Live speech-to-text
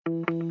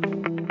Welcome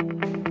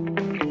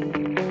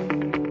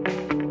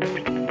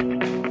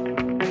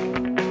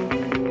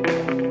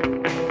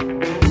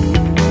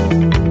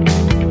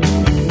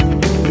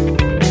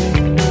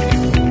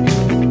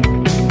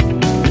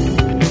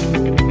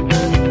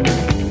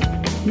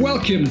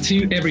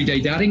to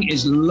Everyday Dadding.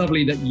 It's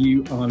lovely that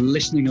you are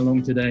listening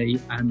along today.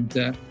 And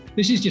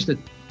this is just a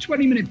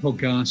 20-minute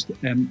podcast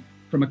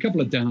from a couple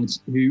of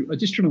dads who are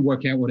just trying to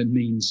work out what it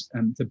means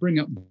to bring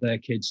up their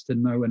kids to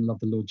know and love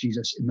the Lord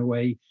Jesus in the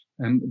way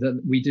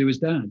that we do as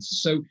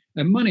dads. So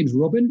my name's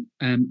Robin,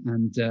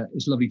 and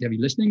it's lovely to have you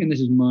listening. And this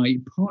is my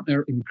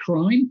partner in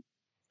crime.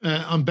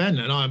 I'm Ben,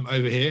 and I'm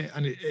over here,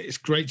 and it's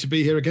great to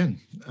be here again.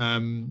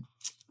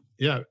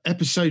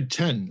 Episode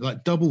 10,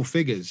 like double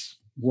figures.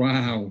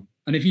 Wow.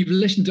 And if you've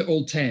listened to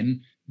all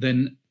 10,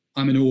 then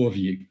I'm in awe of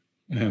you.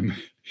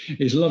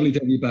 It's lovely to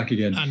have you back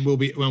again. And we'll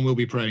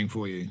be praying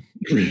for you.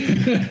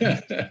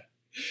 Ben,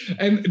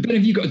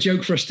 have you got a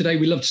joke for us today?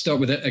 We love to start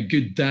with a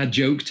good dad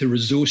joke to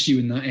resource you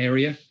in that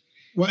area.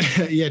 Well,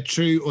 yeah,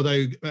 true.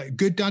 Although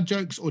good dad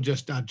jokes or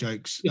just dad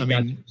jokes?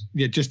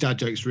 Just dad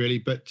jokes, really.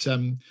 But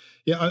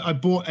I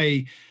bought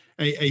a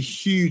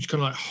huge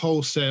kind of like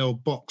wholesale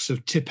box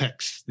of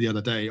Tipp-Ex the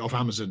other day off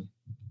Amazon.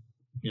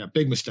 Yeah,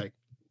 big mistake.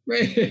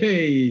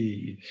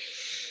 Hey,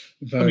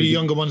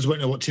 younger ones won't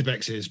know what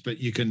Tipp-Ex is, but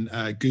you can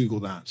Google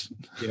that.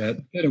 Yeah,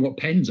 they don't know what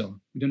pens are.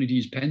 We don't need to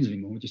use pens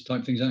anymore. We just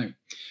type things out.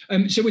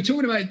 So we're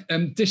talking about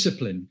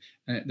discipline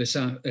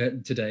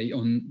today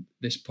on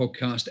this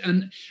podcast.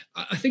 And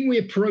I think we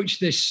approach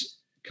this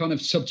kind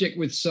of subject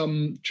with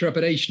some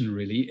trepidation,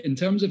 really, in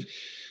terms of,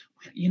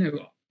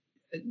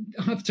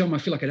 half the time I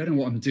feel like I don't know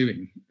what I'm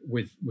doing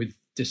with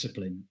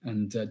discipline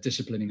and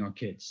disciplining our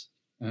kids.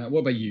 What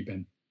about you,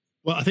 Ben?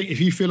 Well, I think if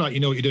you feel like you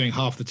know what you're doing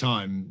half the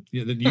time,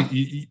 then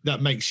you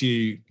that makes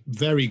you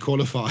very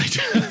qualified.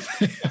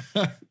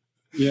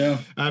 Yeah.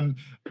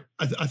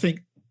 I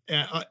think,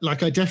 I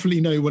definitely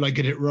know when I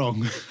get it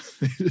wrong.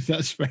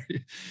 That's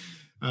very.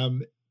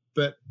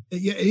 But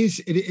yeah,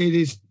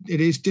 it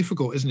is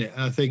difficult, isn't it?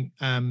 And I think,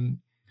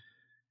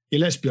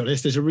 let's be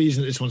honest. There's a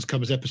reason that this one's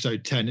come as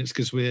episode 10. It's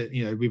because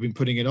we've been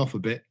putting it off a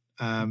bit.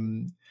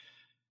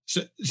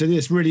 So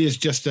this really is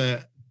just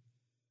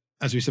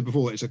as we said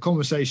before, it's a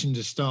conversation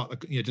to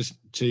start, just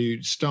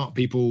to start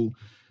people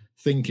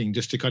thinking,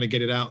 just to kind of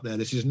get it out there.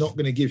 This is not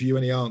going to give you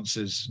any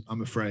answers,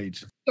 I'm afraid.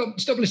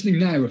 Stop listening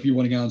now if you're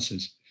wanting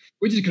answers.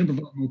 We're just going to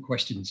provide more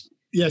questions.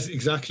 Yes,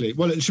 exactly.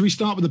 Well, should we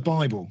start with the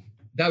Bible?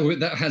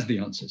 That has the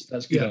answers.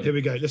 That's good. Yeah, here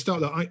we go. Let's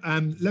start that.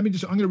 I'm going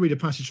to read a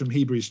passage from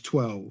Hebrews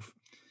 12,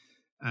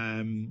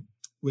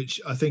 which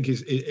I think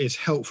is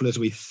helpful as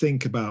we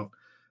think about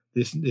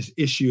this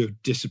issue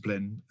of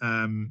discipline.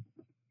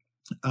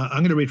 I'm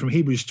going to read from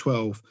Hebrews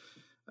 12,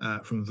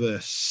 from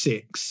verse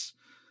 6.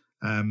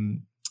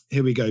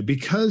 Here we go.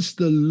 Because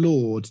the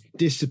Lord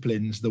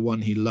disciplines the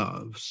one he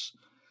loves,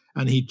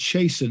 and he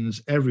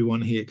chastens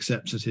everyone he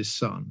accepts as his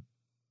son.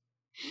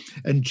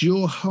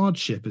 Endure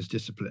hardship as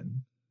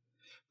discipline.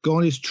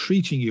 God is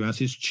treating you as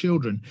his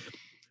children.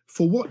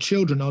 For what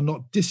children are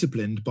not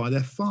disciplined by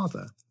their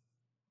father?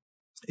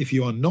 If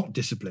you are not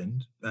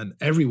disciplined, and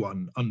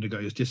everyone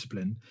undergoes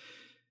discipline,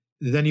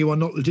 then you are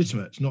not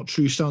legitimate, not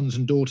true sons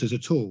and daughters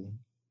at all.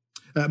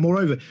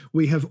 Moreover,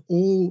 we have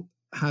all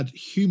had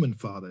human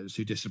fathers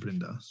who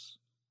disciplined us,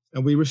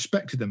 and we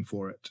respected them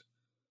for it.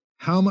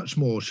 How much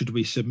more should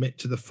we submit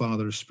to the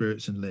Father of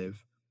spirits and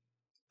live?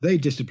 They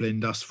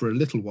disciplined us for a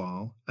little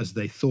while, as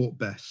they thought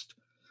best,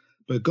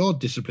 but God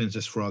disciplines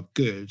us for our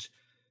good,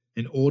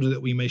 in order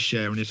that we may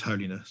share in his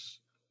holiness.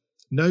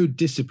 No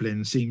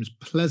discipline seems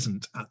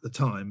pleasant at the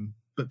time,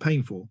 but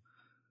painful.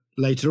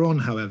 Later on,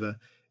 however,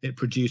 it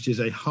produces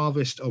a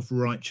harvest of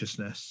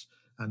righteousness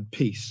and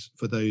peace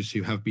for those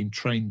who have been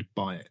trained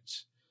by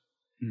it.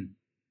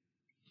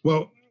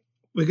 Well,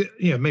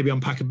 we're maybe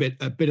unpack a bit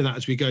of that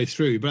as we go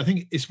through, but I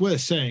think it's worth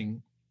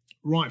saying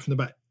right from the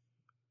back,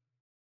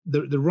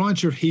 the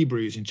writer of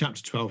Hebrews in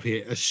chapter 12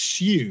 here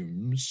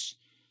assumes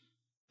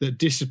that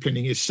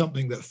disciplining is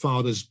something that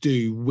fathers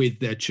do with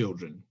their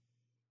children.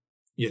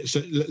 Yeah,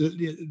 so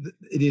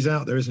it is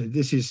out there, isn't it?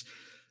 This is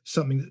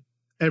something that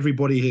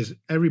everybody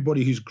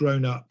who's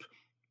grown up,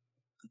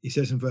 he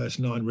says in verse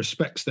 9,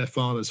 respects their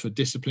fathers for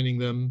disciplining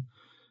them.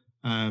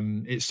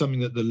 It's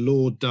something that the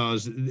Lord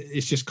does.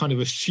 It's just kind of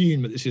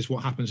assumed that this is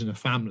what happens in a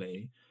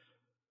family.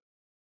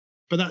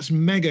 But that's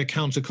mega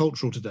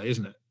countercultural today,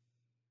 isn't it?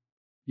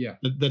 Yeah.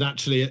 That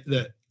actually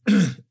that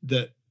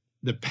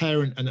the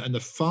parent and the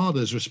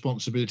father's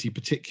responsibility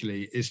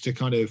particularly is to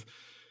kind of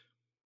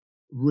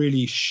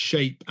really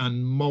shape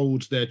and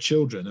mold their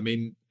children. I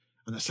mean,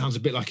 and that sounds a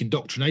bit like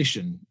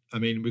indoctrination. I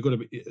mean, we've got to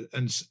be,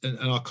 and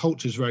our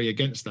culture is very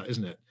against that,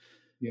 isn't it?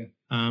 Yeah.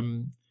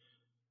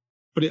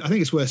 But I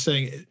think it's worth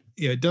saying,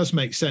 it does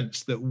make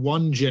sense that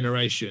one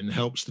generation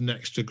helps the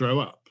next to grow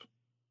up.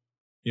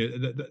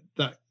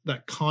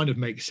 That kind of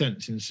makes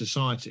sense in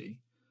society.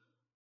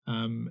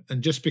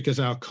 And just because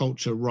our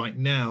culture right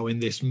now in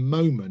this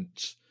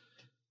moment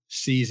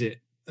sees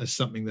it as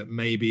something that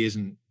maybe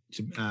isn't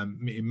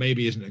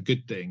a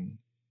good thing,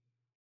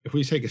 if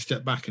we take a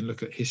step back and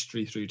look at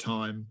history through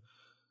time,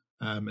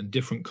 and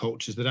different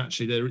cultures, that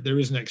actually there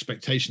is an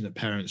expectation that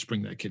parents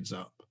bring their kids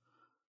up,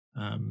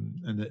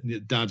 and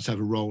that dads have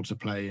a role to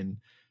play in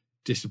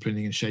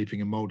disciplining and shaping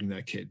and molding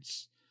their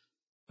kids.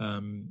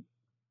 And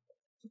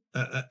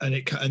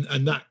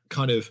that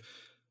kind of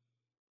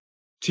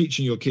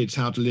teaching your kids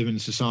how to live in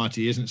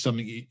society isn't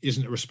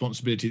a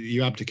responsibility that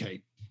you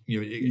abdicate.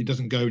 It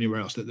doesn't go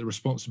anywhere else. That the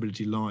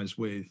responsibility lies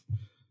with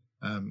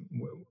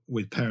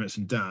parents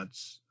and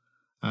dads.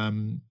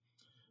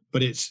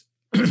 But it's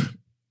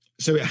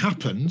so it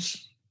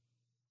happens.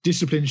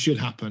 Discipline should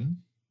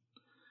happen.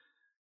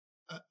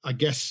 I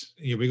guess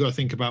we've got to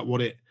think about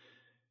what it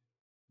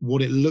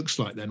looks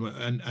like then,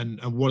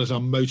 and what is our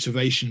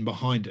motivation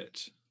behind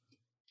it.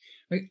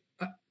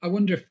 I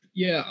wonder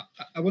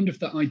if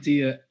that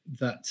idea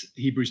that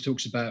Hebrews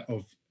talks about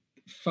of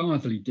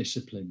fatherly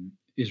discipline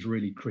is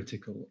really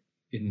critical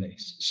in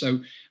this. So,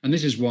 and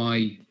this is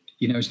why,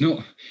 it's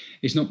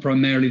not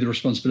primarily the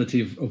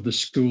responsibility of the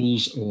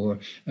schools or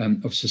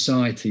of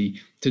society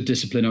to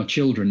discipline our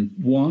children.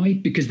 Why?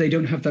 Because they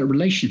don't have that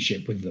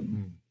relationship with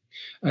them.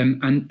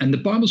 And the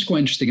Bible's quite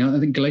interesting. I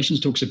think Galatians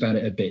talks about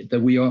it a bit,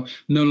 that we are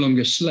no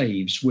longer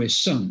slaves, we're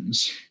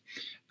sons.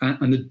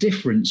 And the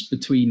difference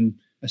between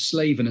a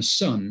slave and a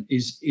son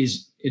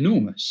is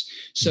enormous.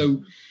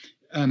 So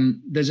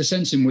there's a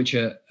sense in which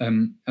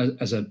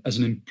as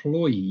an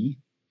employee,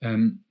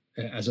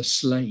 as a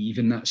slave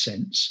in that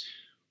sense,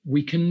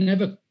 we can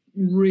never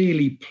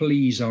really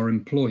please our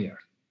employer.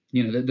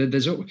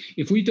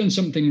 If we've done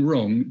something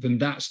wrong, then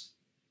that's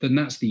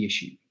the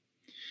issue.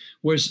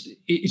 Whereas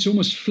it's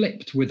almost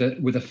flipped with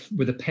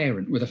a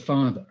parent, with a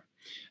father,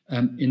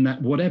 in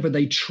that whatever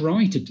they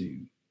try to do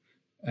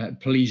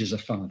pleases a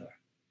father.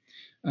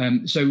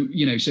 So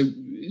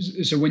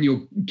when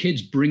your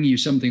kids bring you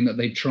something that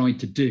they tried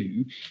to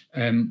do,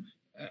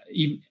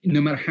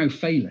 no matter how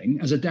failing,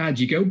 as a dad,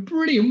 you go,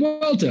 brilliant,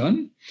 well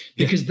done,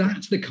 because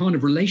that's the kind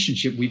of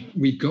relationship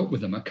we've got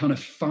with them, a kind of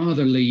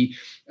fatherly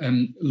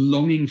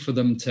longing for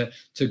them to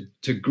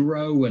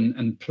grow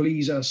and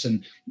please us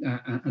and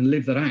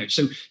live that out.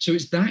 So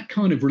it's that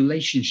kind of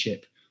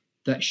relationship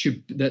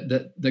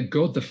that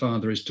God the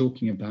Father is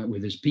talking about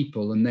with his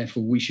people, and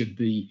therefore we should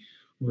be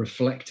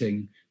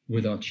reflecting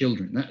with our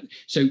children.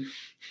 So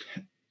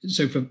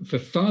for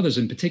fathers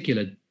in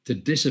particular, to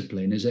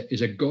discipline is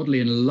a godly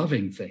and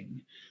loving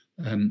thing,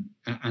 and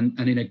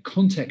in a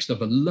context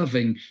of a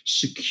loving,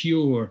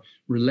 secure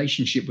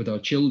relationship with our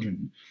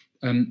children,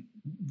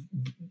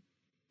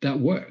 that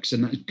works,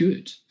 and that's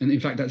good, and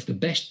in fact that's the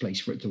best place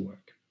for it to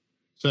work.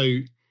 So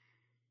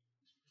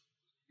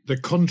the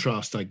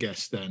contrast, I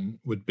guess, then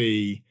would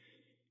be,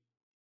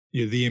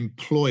 the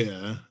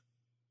employer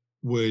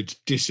would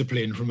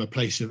discipline from a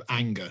place of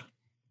anger.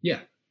 Yeah.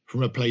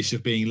 From a place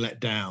of being let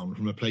down,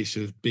 from a place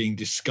of being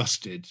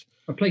disgusted.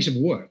 A place of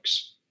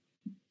works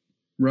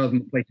rather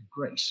than a place of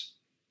grace.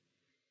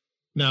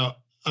 Now,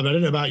 I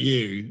don't know about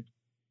you,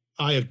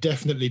 I have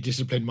definitely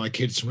disciplined my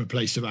kids from a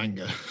place of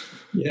anger.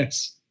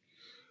 Yes.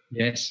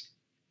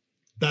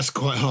 That's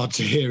quite hard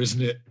to hear,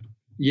 isn't it?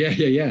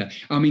 Yeah.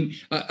 I mean,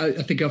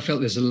 I think I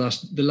felt this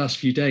the last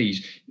few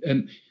days.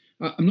 I'm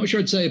not sure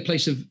I'd say a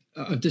place of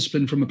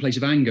discipline from a place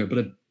of anger,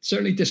 but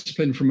certainly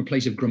discipline from a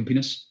place of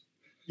grumpiness.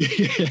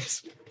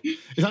 Yes. Is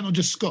that not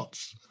just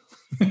Scots?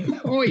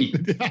 Oi.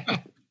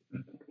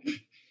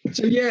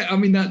 So yeah, I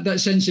mean that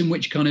sense in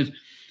which kind of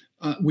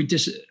we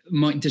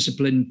might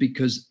discipline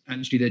because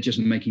actually they're just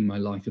making my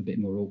life a bit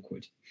more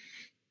awkward.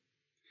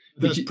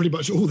 That's pretty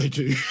much all they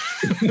do.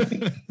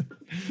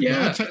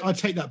 Yeah, I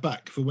take that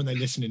back for when they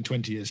listen in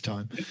 20 years'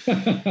 time.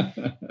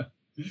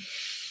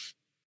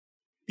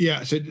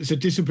 Yeah, so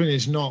discipline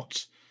is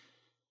not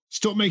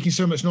stop making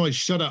so much noise,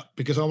 shut up,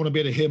 because I want to be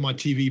able to hear my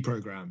TV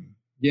program.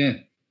 Yeah,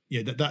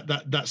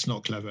 that's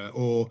not clever.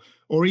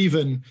 Or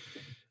even,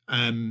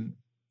 they're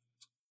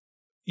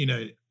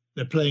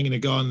playing in a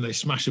garden, they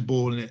smash a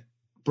ball and it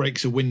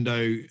breaks a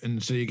window,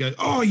 and so you go,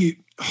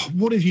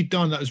 what have you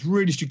done? That was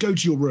really stupid. Go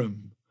to your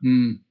room.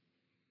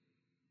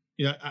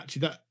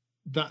 Actually,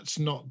 that's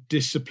not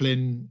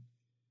discipline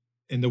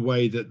in the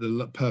way that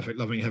the perfect,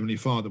 loving Heavenly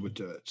Father would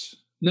do it.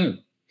 No.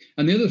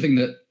 And the other thing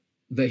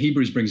that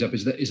Hebrews brings up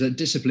is that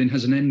discipline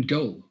has an end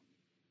goal.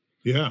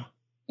 Yeah.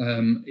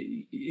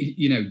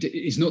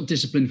 It's not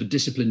discipline for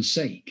discipline's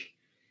sake.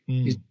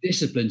 It's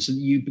discipline so that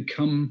you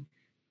become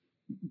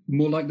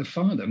more like the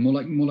Father, more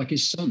like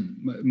his Son,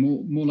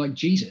 more like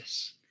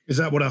Jesus. Is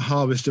that what a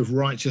harvest of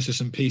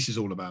righteousness and peace is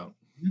all about?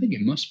 I think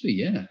it must be,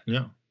 yeah.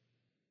 Yeah.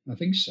 I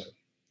think so.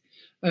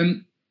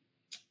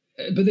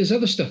 But there's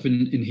other stuff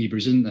in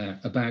Hebrews, isn't there,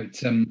 about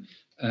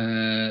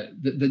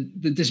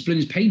the discipline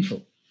is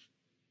painful.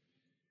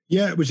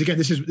 Yeah, which again,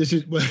 this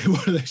is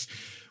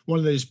one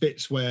of those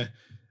bits where,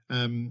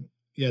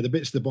 the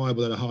bits of the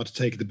Bible that are hard to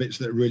take are the bits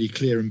that are really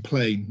clear and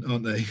plain,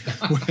 aren't they?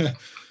 Where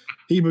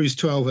Hebrews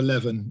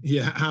 12:11.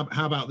 Yeah,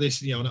 how about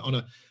this?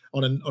 On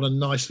a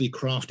nicely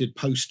crafted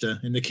poster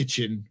in the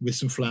kitchen with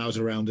some flowers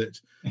around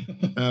it.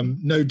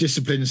 No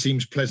discipline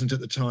seems pleasant at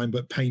the time,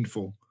 but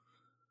painful.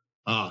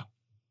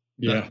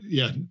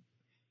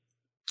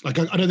 Like,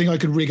 I don't think I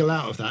could wriggle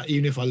out of that,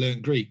 even if I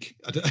learned Greek.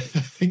 I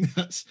think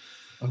that's.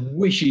 I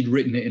wish he'd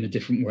written it in a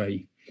different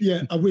way.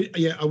 Yeah, I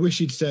wish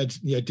he'd said,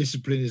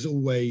 discipline is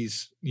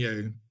always,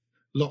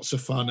 lots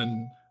of fun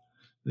and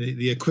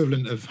the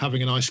equivalent of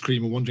having an ice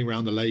cream or wandering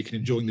around the lake and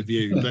enjoying the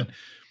view. But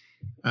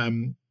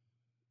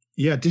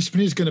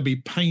discipline is going to be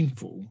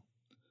painful.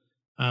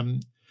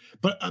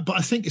 But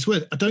I think it's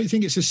worth. I don't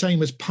think it's the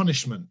same as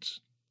punishment.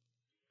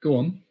 Go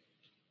on.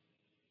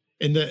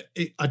 In that,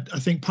 I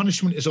think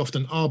punishment is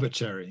often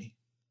arbitrary.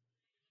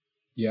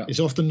 Yeah, it's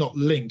often not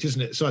linked,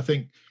 isn't it? So I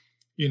think,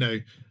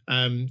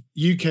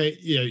 UK,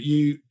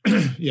 you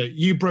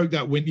broke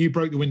that you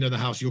broke the window of the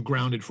house. You're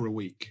grounded for a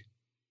week.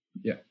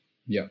 Yeah,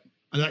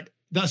 and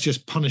that's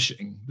just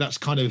punishing. That's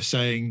kind of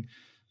saying,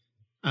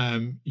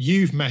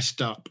 you've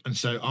messed up, and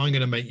so I'm going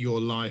to make your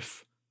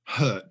life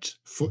hurt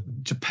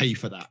to pay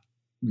for that.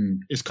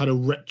 It's kind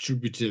of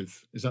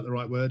retributive. Is that the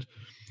right word?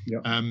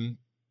 Yeah.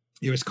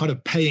 It's kind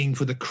of paying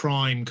for the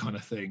crime kind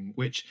of thing,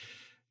 and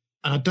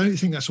I don't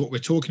think that's what we're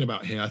talking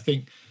about here. I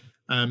think,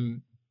 we're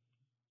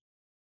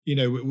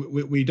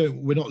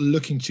not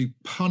looking to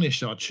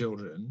punish our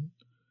children.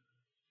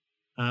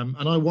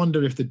 And I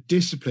wonder if the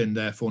discipline,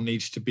 therefore,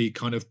 needs to be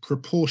kind of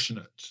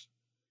proportionate.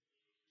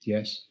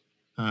 Yes.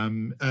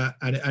 And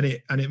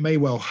it may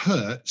well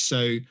hurt.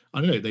 So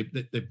I don't know.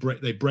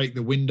 They break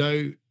the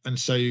window, and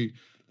so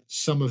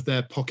some of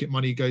their pocket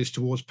money goes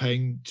towards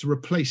paying to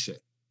replace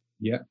it.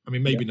 Yeah. I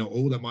mean, maybe not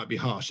all. That might be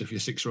harsh if your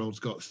 6-year-old's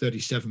got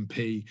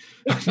 37p.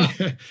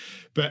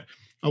 But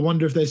I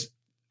wonder if there's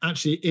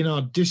actually, in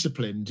our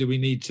discipline, do we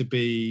need to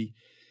be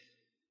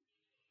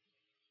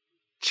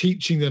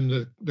teaching them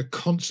the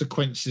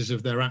consequences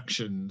of their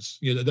actions?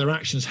 That their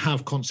actions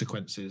have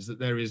consequences. That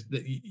there is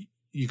that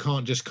you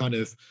can't just kind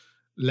of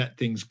let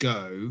things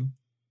go.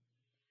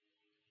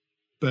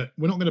 But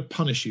we're not going to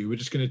punish you. We're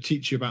just going to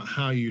teach you about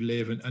how you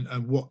live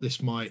and what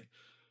this might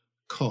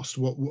cost,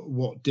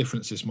 what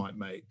difference this might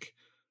make.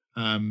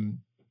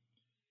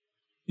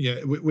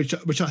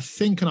 Which I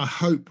think and I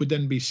hope would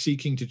then be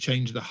seeking to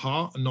change the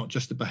heart and not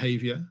just the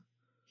behavior.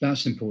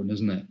 That's important,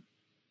 isn't it?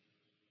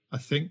 I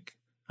think.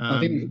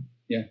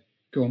 Yeah.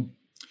 Go on.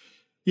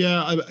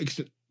 Yeah,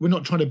 we're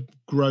not trying to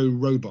grow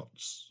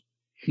robots.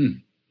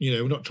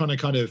 We're not trying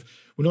to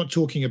we're not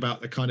talking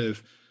about the kind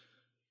of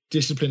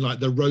discipline like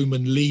the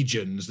Roman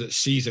legions that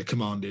Caesar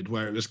commanded,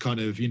 where it was kind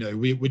of,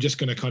 we're just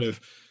going to kind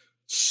of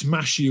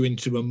smash you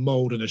into a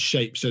mold and a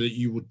shape so that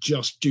you will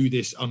just do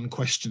this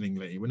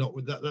unquestioningly. We're not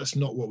that's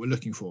not what we're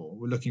looking for.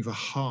 We're looking for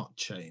heart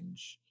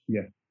change.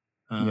 Yeah.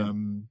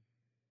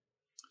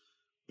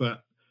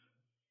 But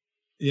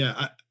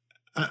yeah,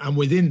 and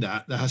within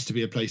that, there has to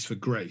be a place for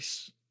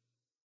grace.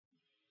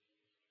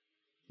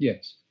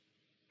 Yes.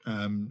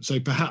 So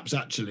perhaps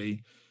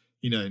actually,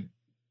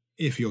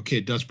 if your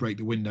kid does break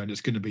the window and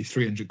it's going to be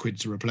 300 quid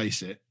to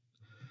replace it,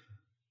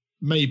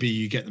 maybe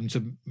you get them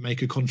to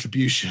make a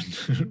contribution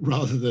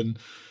rather than,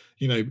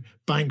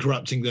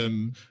 bankrupting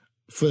them,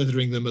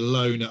 furthering them a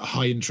loan at a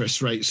high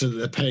interest rate so that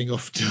they're paying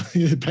off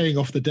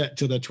the debt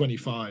till they're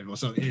 25 or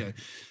something.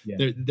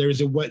 Yeah. There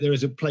is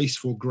a place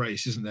for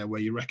grace, isn't there,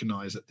 where you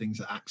recognise that things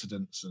are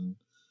accidents and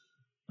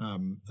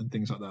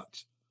things like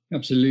that.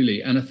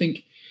 Absolutely, and I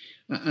think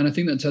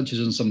that touches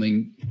on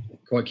something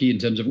quite key in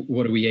terms of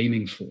what are we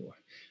aiming for.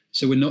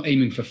 So we're not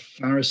aiming for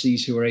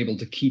Pharisees who are able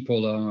to keep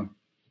all our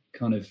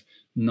kind of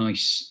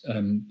nice,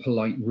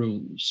 polite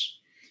rules,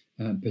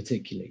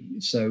 particularly.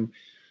 So,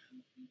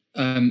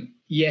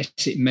 yes,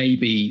 it may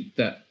be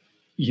that,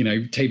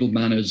 table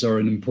manners are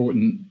an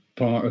important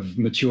part of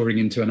maturing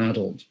into an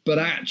adult, but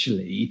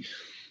actually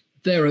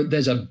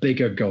there's a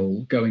bigger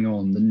goal going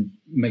on than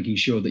making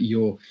sure that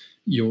your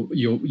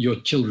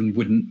children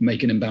wouldn't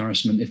make an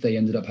embarrassment if they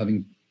ended up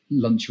having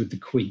lunch with the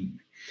Queen.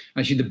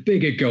 Actually, the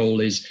bigger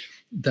goal is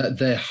that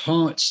their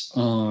hearts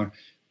are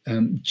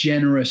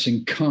generous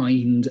and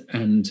kind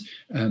and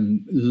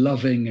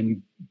loving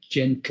and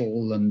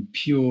gentle and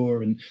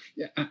pure, and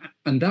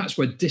that's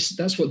what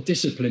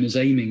discipline is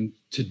aiming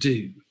to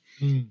do,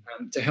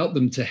 to help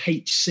them to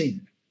hate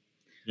sin,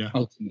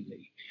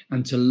 ultimately,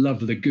 and to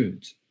love the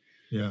good,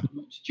 not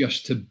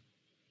just to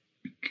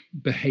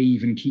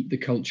behave and keep the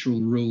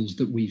cultural rules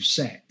that we've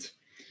set.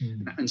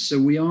 And so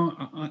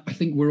I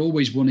think we're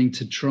always wanting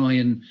to try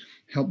and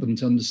help them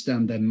to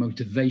understand their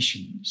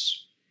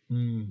motivations.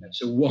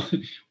 So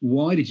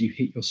why did you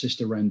hit your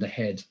sister around the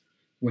head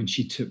when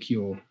she took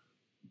your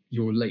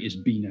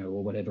latest Beano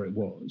or whatever it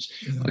was?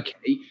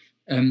 Okay,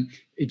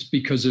 it's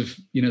because of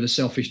the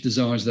selfish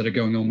desires that are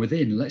going on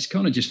within. Let's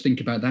kind of just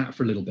think about that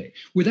for a little bit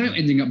without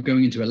ending up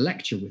going into a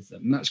lecture with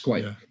them. That's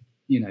quite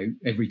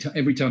every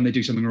time they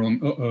do something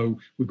wrong,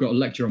 we've got a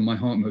lecture on my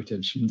heart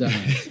motives from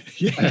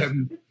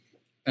Dad.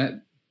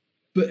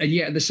 But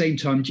yet at the same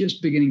time,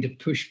 just beginning to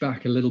push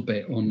back a little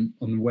bit on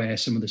where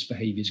some of this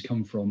behaviours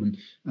come from,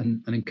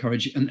 and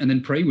encourage and then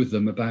pray with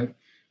them about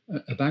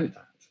that.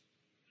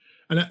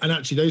 And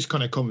actually, those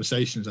kind of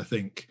conversations, I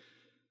think,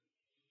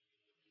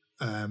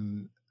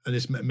 and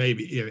this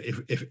maybe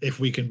if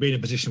we can be in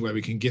a position where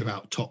we can give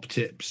out top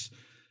tips,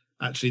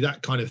 actually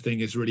that kind of thing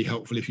is really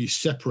helpful if you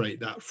separate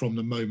that from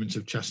the moment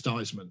of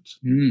chastisement.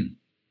 Can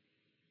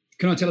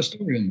I tell a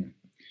story on that?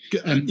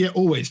 Yeah,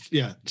 always.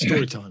 Yeah,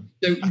 story time.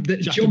 So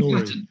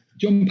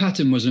John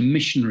Patton was a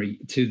missionary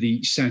to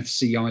the South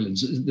Sea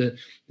Islands,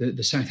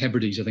 the South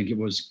Hebrides, I think it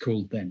was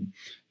called then.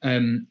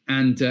 And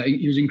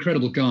he was an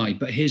incredible guy.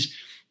 But he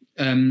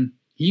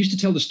used to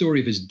tell the story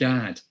of his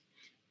dad.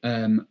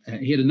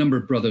 He had a number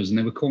of brothers, and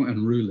they were quite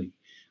unruly.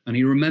 And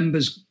he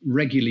remembers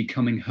regularly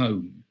coming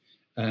home.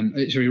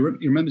 He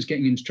remembers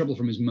getting into trouble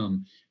from his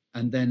mum,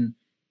 and then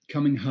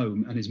coming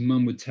home, and his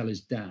mum would tell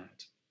his dad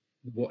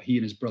what he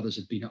and his brothers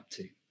had been up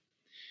to.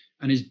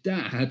 And his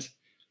dad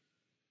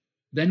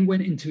then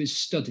went into his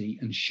study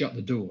and shut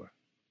the door.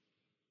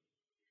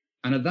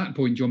 And at that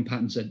point, John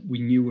Patton said, we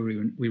knew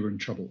we were in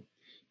trouble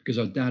because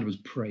our dad was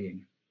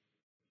praying.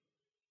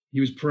 He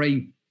was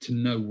praying to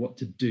know what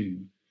to do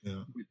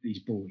with these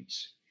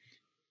boys.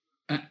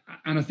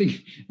 And I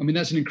think,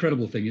 that's an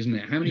incredible thing, isn't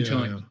it? How many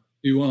times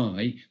do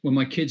I, when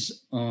my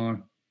kids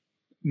are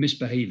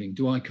misbehaving,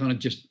 do I kind of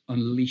just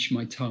unleash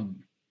my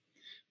tongue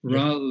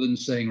rather than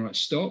saying, right,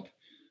 stop,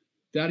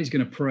 Daddy's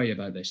going to pray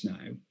about this now,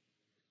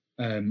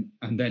 and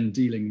then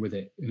dealing with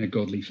it in a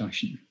godly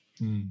fashion.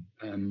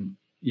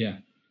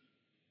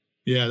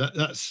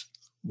 That's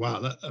wow.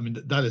 That's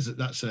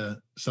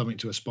something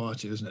to aspire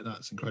to, isn't it?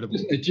 That's incredible.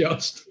 Isn't it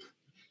just?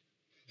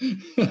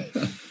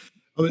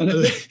 I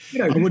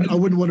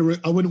wouldn't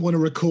want to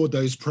record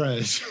those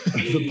prayers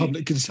for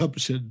public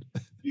consumption.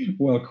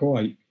 Well,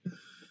 quite.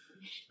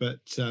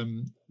 But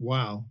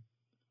wow.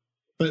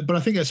 But I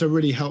think that's a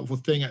really helpful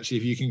thing, actually,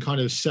 if you can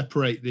kind of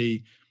separate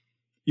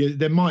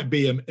there might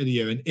be an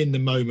in the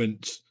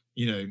moment,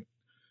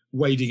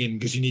 wading in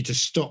because you need to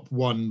stop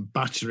one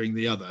battering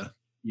the other.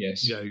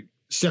 Yes.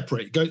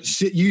 Separate. Go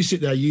sit. You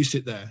sit there. You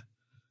sit there.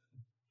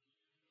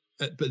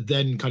 But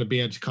then kind of be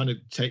able to kind of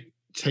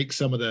take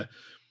some of the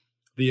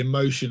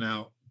emotion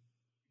out,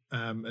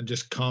 and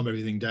just calm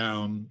everything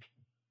down.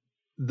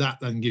 That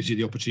then gives you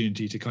the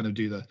opportunity to kind of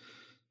do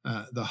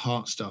the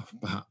heart stuff,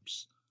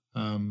 perhaps.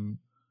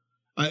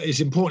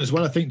 It's important as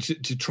well, I think,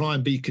 to try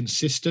and be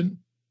consistent.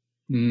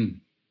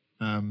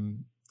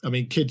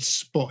 Kids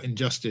spot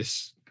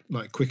injustice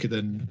like quicker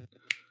than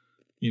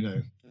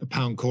a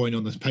pound coin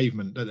on the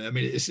pavement.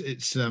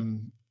 It's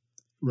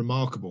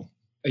remarkable.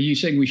 Are you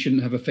saying we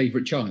shouldn't have a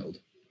favourite child?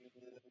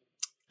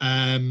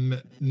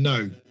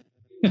 No.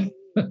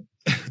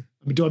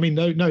 Do I mean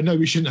no? No,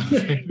 we shouldn't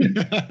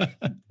have.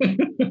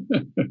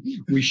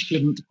 We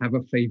shouldn't have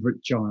a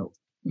favourite child.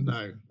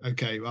 No.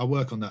 Okay, I'll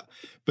work on that.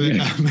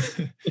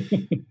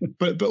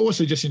 But but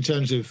also just in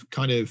terms of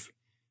kind of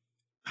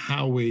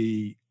how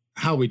we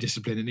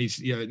discipline, it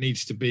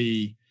needs to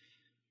be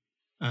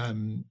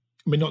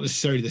not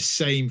necessarily the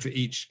same for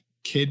each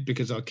kid,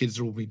 because our kids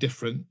are all be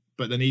different,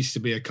 but there needs to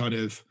be a kind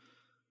of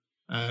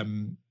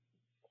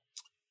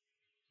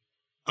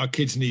our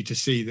kids need to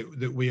see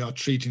that we are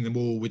treating them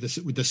all with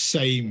the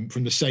same,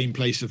 from the same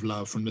place of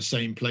love, from the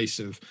same place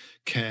of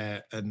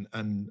care, and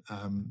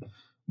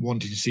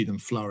wanting to see them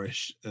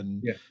flourish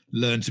and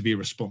learn to be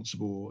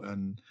responsible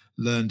and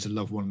learn to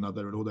love one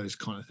another and all those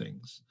kind of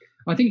things.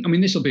 I think,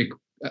 this will be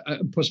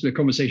possibly a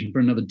conversation for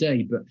another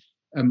day, but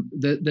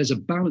there's a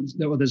balance,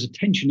 there's a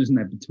tension, isn't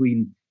there,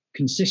 between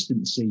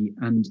consistency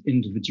and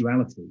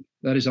individuality.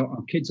 That is,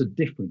 our kids are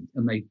different,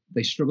 and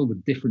they struggle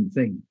with different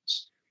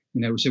things.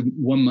 So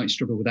one might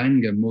struggle with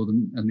anger more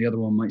than, and the other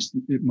one might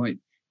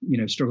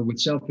struggle with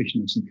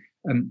selfishness,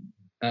 and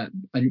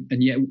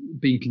yet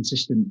being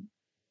consistent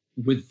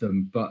with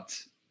them, but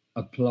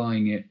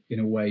applying it in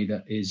a way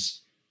that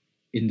is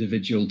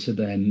individual to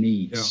their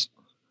needs.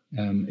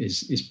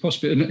 Is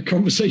possibly a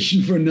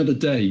conversation for another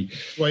day.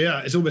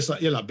 Well, it's almost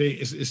like you're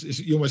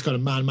almost kind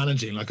of man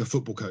managing, like a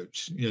football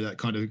coach. That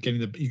kind of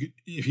getting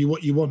if you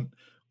want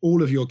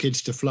all of your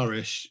kids to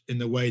flourish in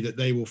the way that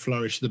they will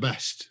flourish the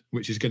best,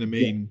 which is going to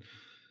mean.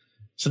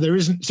 So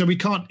you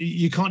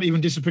can't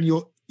even discipline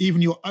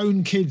your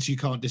own kids. You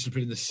can't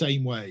discipline in the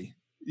same way.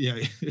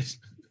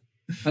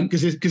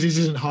 Because this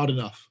isn't hard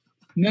enough.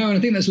 No, and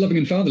I think that's loving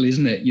and fatherly,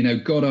 isn't it?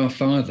 God our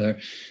Father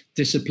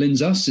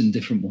disciplines us in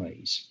different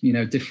ways.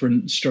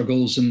 Different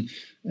struggles and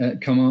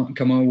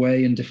come our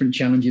way, and different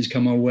challenges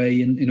come our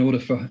way, in order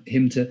for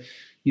Him to,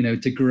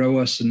 to grow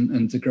us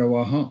and to grow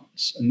our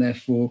hearts. And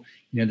therefore,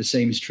 the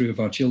same is true of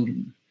our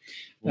children.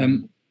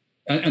 And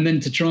then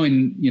to try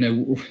and,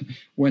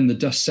 when the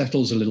dust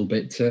settles a little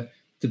bit, to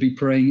be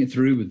praying it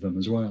through with them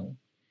as well.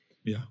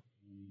 Yeah,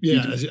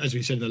 as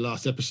we said in the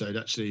last episode,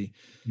 actually,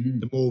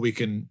 the more we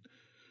can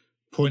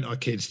point our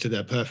kids to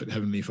their perfect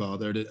Heavenly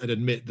Father and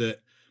admit that,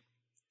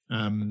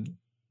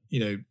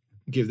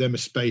 give them a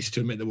space to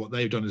admit that what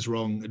they've done is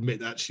wrong, admit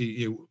that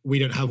actually we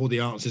don't have all the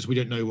answers, we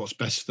don't know what's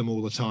best for them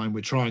all the time,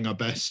 we're trying our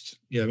best.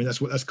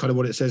 That's kind of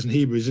what it says in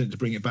Hebrews, isn't it, to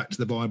bring it back to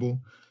the Bible.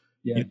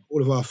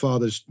 All of our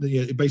fathers,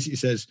 it basically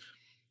says,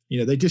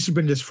 they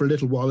disciplined us for a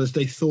little while as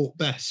they thought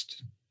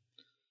best.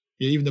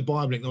 Even the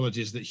Bible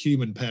acknowledges that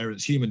human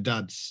parents, human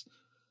dads,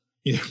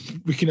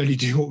 we can only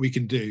do what we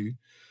can do.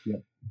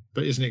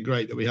 But isn't it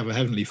great that we have a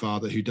Heavenly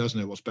Father who does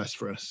know what's best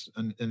for us,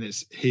 and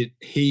it's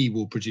he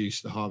will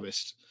produce the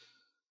harvest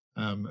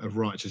of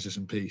righteousness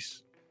and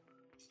peace.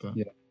 But,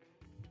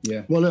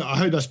 yeah. Well, look, I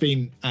hope that's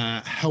been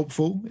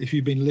helpful. If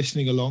you've been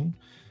listening along,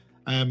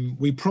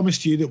 we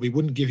promised you that we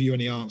wouldn't give you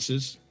any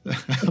answers,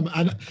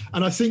 and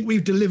I think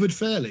we've delivered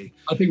fairly.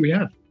 I think we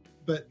have.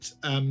 But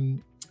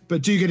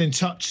do get in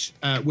touch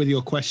with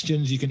your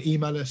questions. You can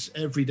email us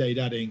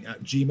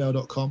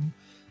everydaydadding@gmail.com.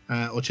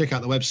 Or check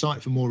out the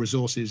website for more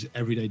resources,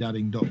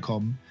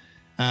 everydaydadding.com.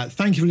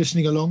 Thank you for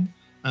listening along.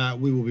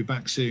 We will be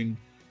back soon.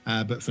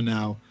 But for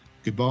now,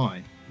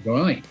 goodbye.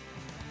 Bye.